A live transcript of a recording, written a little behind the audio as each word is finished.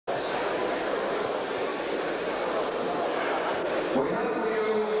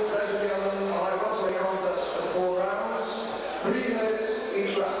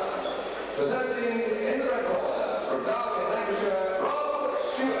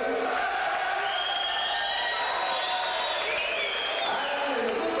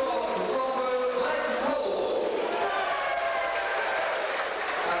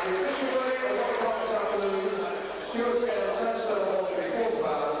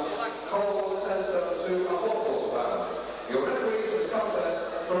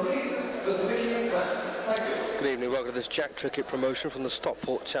Good evening, welcome to this Jack Trickett promotion from the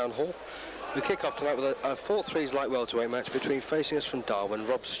Stockport Town Hall. We kick off tonight with a 4-3s light welterweight match between facing us from Darwin,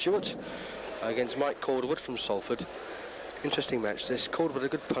 Rob Stewart against Mike Calderwood from Salford. Interesting match this. Calderwood a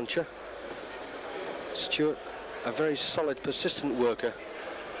good puncher. Stewart a very solid, persistent worker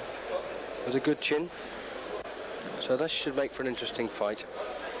with a good chin. So that should make for an interesting fight.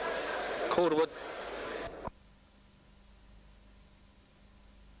 Calderwood.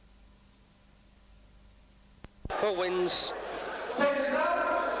 Four wins, 6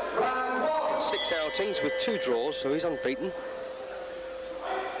 outings with 2 draws, so he's unbeaten.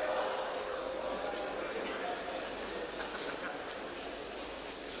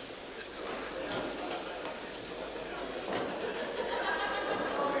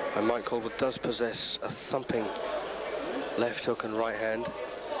 And Mike Calderwood does possess a thumping left hook and right hand.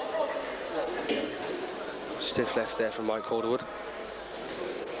 Stiff left there from Mike Calderwood.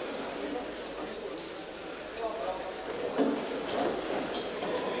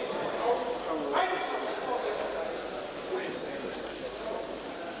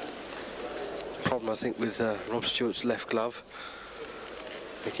 I think with Rob Stewart's left glove.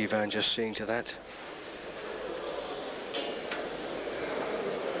 Mickey Van just seeing to that.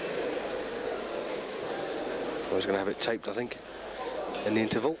 I was going to have it taped, I think, in the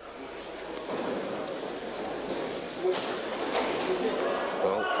interval.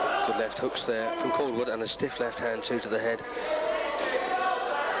 Well, good left hooks there from Calderwood and a stiff left hand too to the head.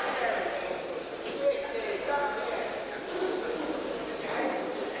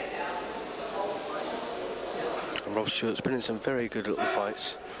 Rob Stewart's been in some very good little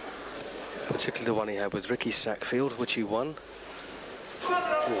fights, particularly the one he had with Ricky Sackfield, which he won.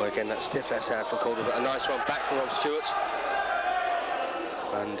 Oh, again, that stiff left hand from Calderwood, but a nice one back from Rob Stewart.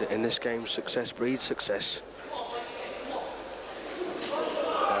 And in this game, success breeds success.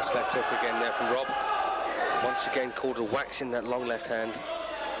 Nice left hook again there from Rob. Once again, Calderwood waxing that long left hand.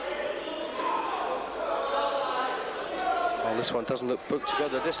 Well, this one doesn't look booked to go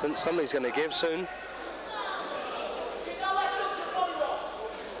the distance. Something's going to give soon.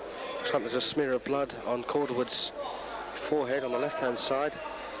 Looks like there's a smear of blood on Calderwood's forehead on the left-hand side.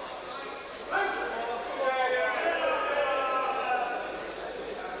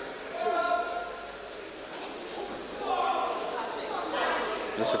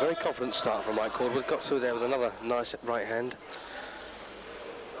 It's a very confident start from Mike Calderwood. Got through there with another nice right hand.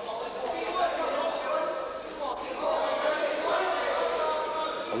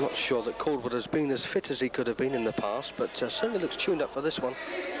 I'm not sure that Calderwood has been as fit as he could have been in the past, but certainly looks tuned up for this one.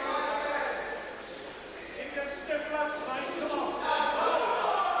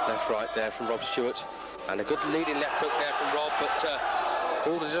 Left right there from Rob Stewart, and a good leading left hook there from Rob, but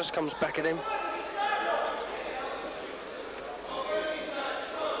Calderwood just comes back at him.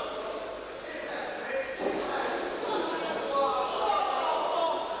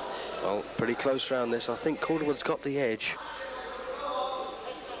 Well, pretty close round this. I think Calderwood's got the edge,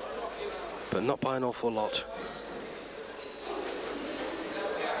 but not by an awful lot.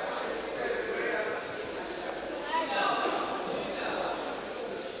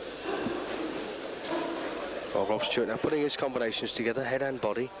 Well, Rob Stewart now putting his combinations together, head and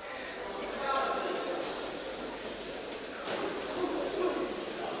body.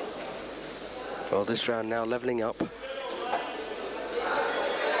 Well, this round now levelling up.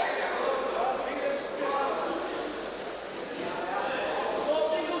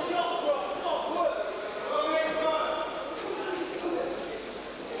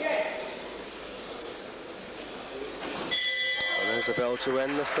 The bell to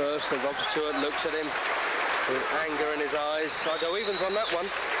end the first, and Rob Stewart looks at him with anger in his eyes. I'll go evens on that one.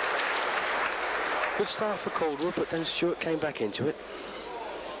 Good start for Calderwood, but then Stewart came back into it.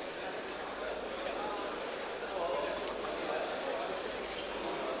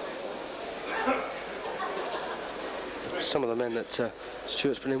 Some of the men that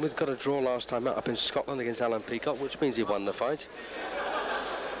Stewart's been in with got a draw last time out up in Scotland against Alan Peacock, which means he won the fight.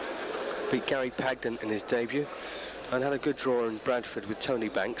 Beat Gary Pagden in his debut. And had a good draw in Bradford with Tony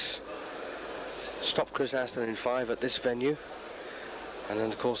Banks. Stopped Chris Aston in 5 at this venue. And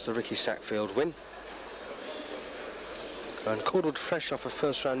then, of course, the Ricky Sackfield win. And Calderwood fresh off a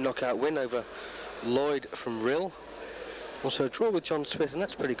first-round knockout win over Lloyd from Rill. Also a draw with John Smith, and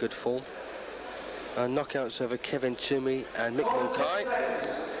that's pretty good form. And knockouts over Kevin Toomey and Mick Mulcahy.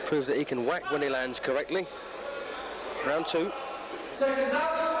 Proves that he can whack when he lands correctly. Round 2. Seconds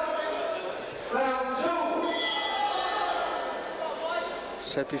out. Round 2.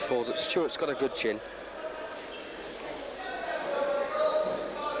 Said before that Stewart's got a good chin.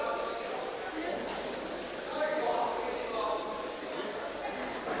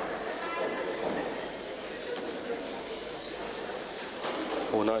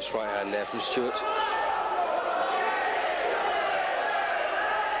 Oh, nice right hand there from Stewart.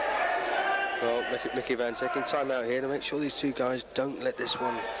 Well, Mickey Van taking time out here to make sure these two guys don't let this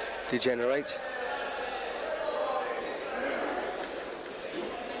one degenerate.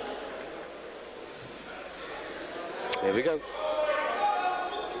 Here we go.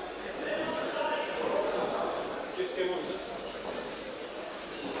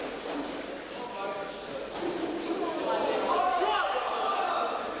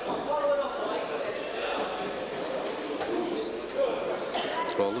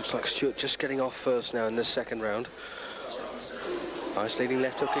 Well, looks like Stewart just getting off first now in the second round. Nice leading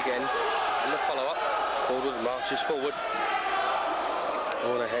left hook again. And the follow-up. Calderwood marches forward.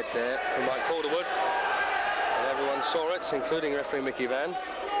 All ahead there from Mike Calderwood. And everyone saw it, including referee Mickey Van.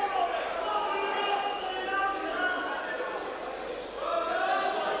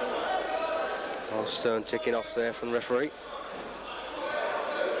 Well, stern ticking off there from the referee.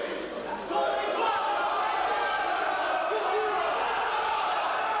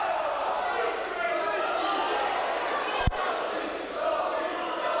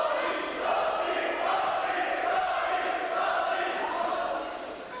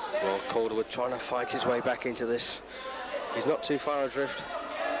 Calderwood trying to fight his way back into this. He's not too far adrift.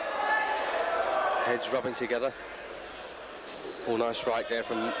 Heads rubbing together. Oh, nice right there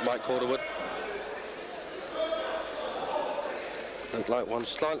from Mike Calderwood. Looked like one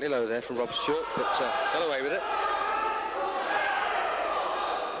slightly low there from Rob Stewart, but got away with it.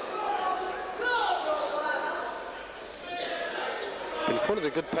 Been following a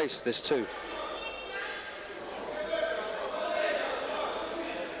good pace this too.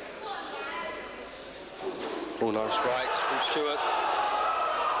 Oh, nice right from Stewart.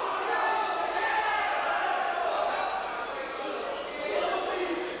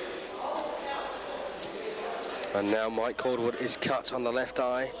 And now Mike Calderwood is cut on the left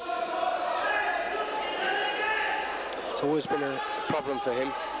eye. It's always been a problem for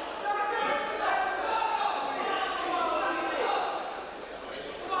him.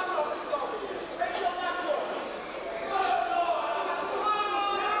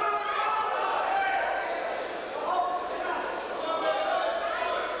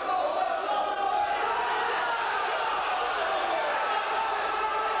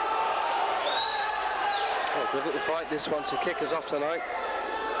 Good little fight, this one, to kick us off tonight.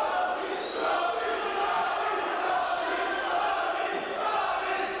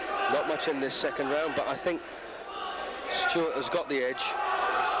 Not much in this second round, but I think Stewart has got the edge.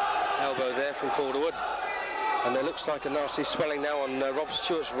 Elbow there from Calderwood. And there looks like a nasty swelling now on Rob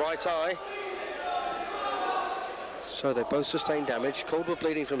Stewart's right eye. So they both sustained damage. Calderwood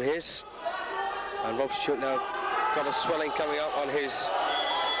bleeding from his. And Rob Stewart now got a swelling coming up on his.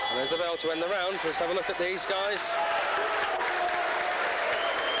 And there's the bell to end the round. Let's have a look at these guys.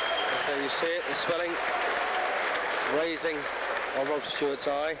 So you see it, the swelling raising on Rob Stewart's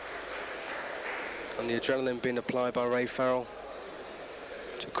eye. And the adrenaline being applied by Ray Farrell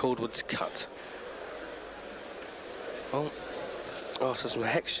to Calderwood's cut. Well, after some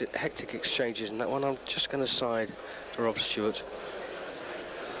hectic exchanges in that one, I'm just going to side for Rob Stewart.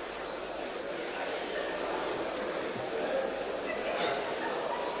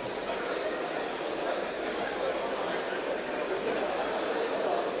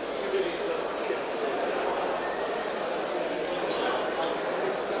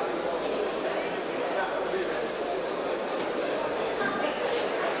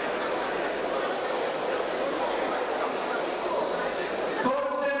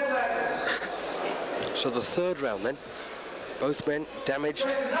 So the third round then, both men damaged.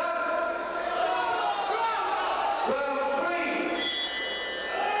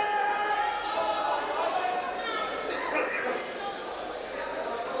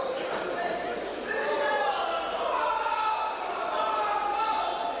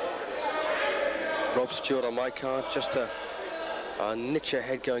 Rob Stewart on my card, just a niche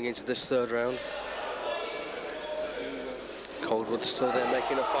ahead going into this third round. Calderwood still there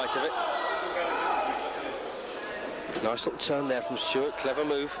making a fight of it. Nice little turn there from Stewart, clever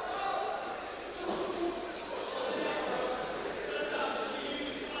move.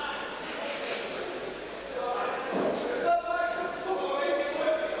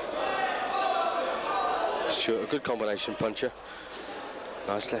 Stewart, a good combination puncher.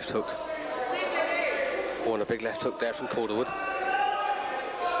 Nice left hook. Oh, and a big left hook there from Calderwood.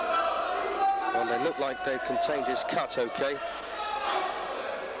 Well, they look like they contained his cut okay.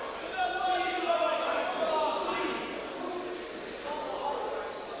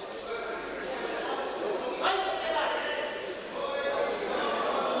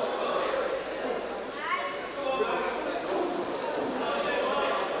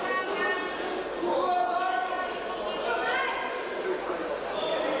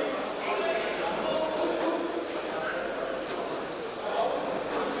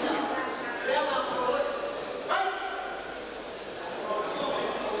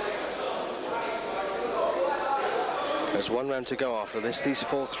 one round to go after this. These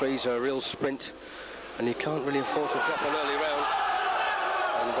 4-3s are a real sprint, and you can't really afford to drop an early round.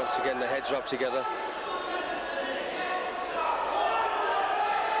 And once again, the heads rub together.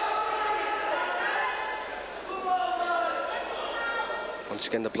 Once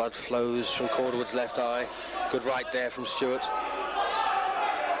again, the blood flows from Calderwood's left eye. Good right there from Stewart.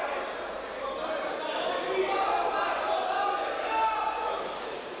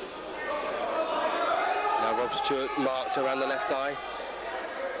 Now Rob Stewart marked around the left eye.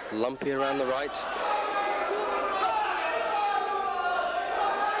 Lumpy around the right.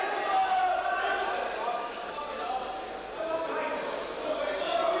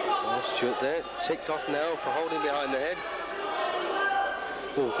 Well, Stewart there, ticked off now for holding behind the head.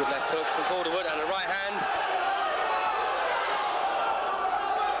 Oh, good left hook from Calderwood and a right hand.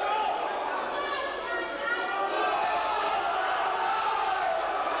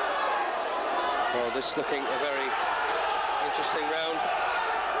 Well, this looking a very interesting round.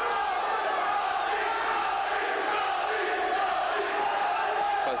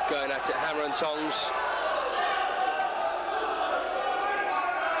 Both going at it hammer and tongs.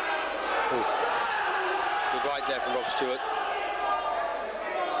 Ooh. Good right there from Rob Stewart.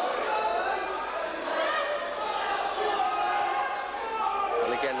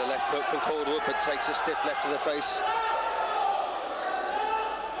 Again, the left hook from Calderwood, but takes a stiff left to the face.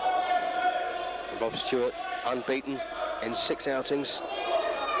 Rob Stewart, unbeaten in 6 outings.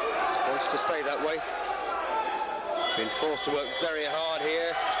 Wants to stay that way. Been forced to work very hard here.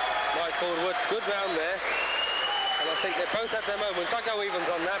 Mike Calderwood, good round there. And I think they both had their moments. I go evens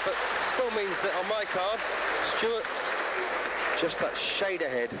on that, but still means that on my card, Stewart just that shade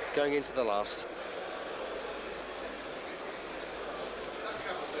ahead going into the last.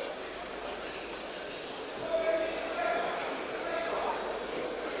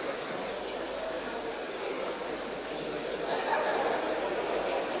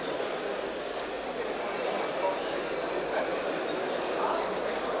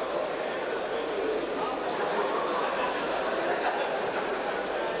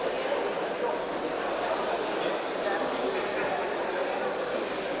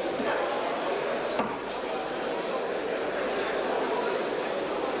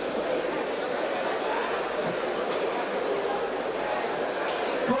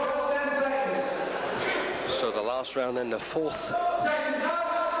 Round then, the 4th. Seconds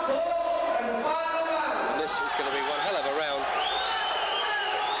out, 4 and final round. This is going to be one hell of a round.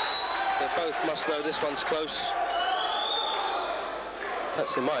 They both must know this one's close.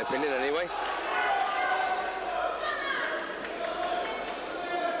 That's in my opinion anyway.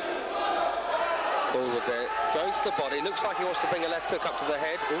 Calderwood there, going to the body, looks like he wants to bring a left hook up to the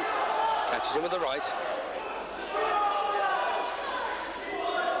head. Ooh, catches him with the right.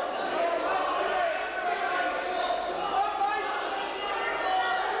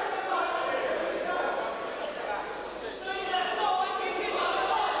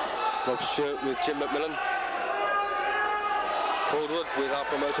 Rob Stewart with Jim McMillan. Calderwood with our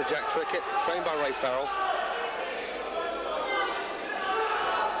promoter Jack Trickett, trained by Ray Farrell.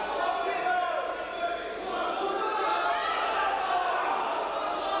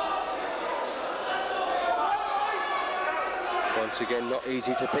 Once again, not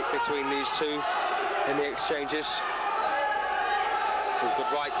easy to pick between these two in the exchanges.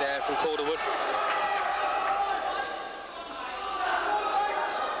 Good right there from Calderwood.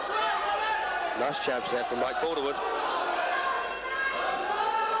 Nice jabs there from Mike Calderwood.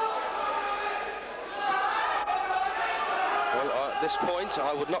 Well, at this point,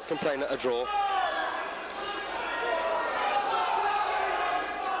 I would not complain at a draw.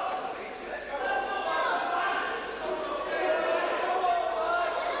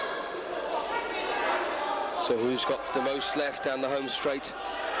 So who's got the most left down the home straight?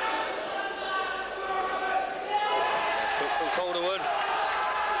 Left hook from Calderwood.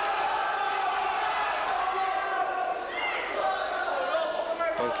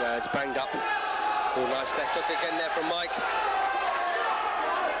 Both lads banged up. Oh, nice left hook again there from Mike.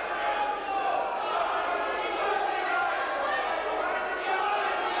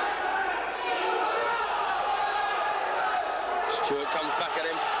 Stewart comes back at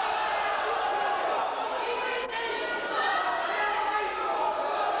him.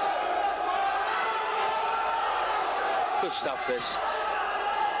 Good stuff, this.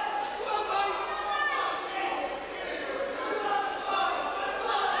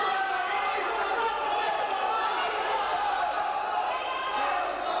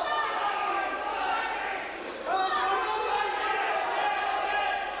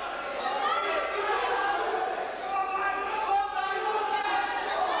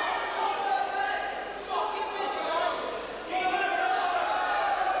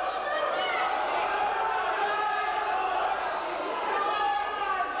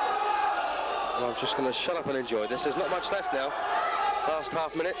 And I'm just going to shut up and enjoy this. There's not much left now. Last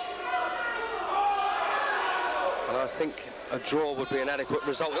half minute. And I think a draw would be an adequate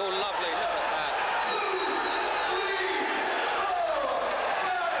result. Oh, lovely. Look at that.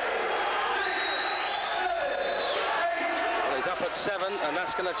 Well, he's up at 7, and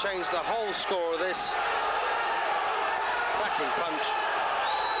that's going to change the whole score of this. Cracking punch.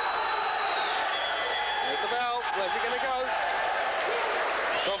 There's the bell. Where's he going to go?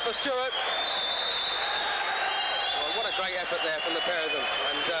 It's gone for Stewart. Well, what a great effort there from the pair of them.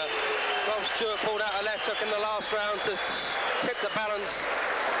 And Rob Stewart pulled out a left hook in the last round to tip the balance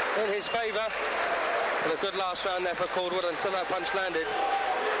in his favour. And a good last round there for Calderwood until that punch landed.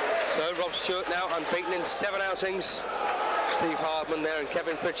 So Rob Stewart now unbeaten in 7 outings. Steve Hardman there and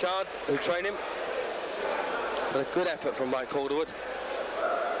Kevin Pritchard, who train him. But a good effort from Mike Calderwood.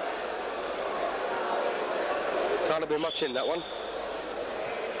 Can't have been much in that one.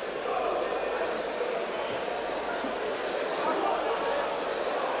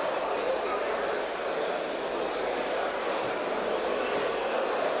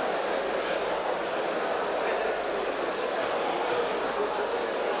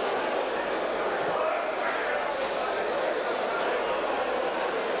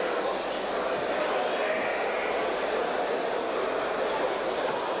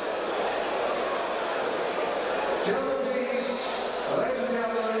 Ladies and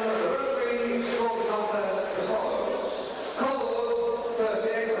gentlemen, the referee scored the contest as follows. Calderwood,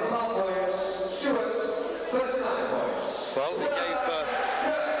 38.5 points. Stewart, 39 points. Well, he gave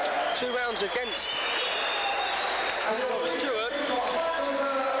 2 rounds against Stewart.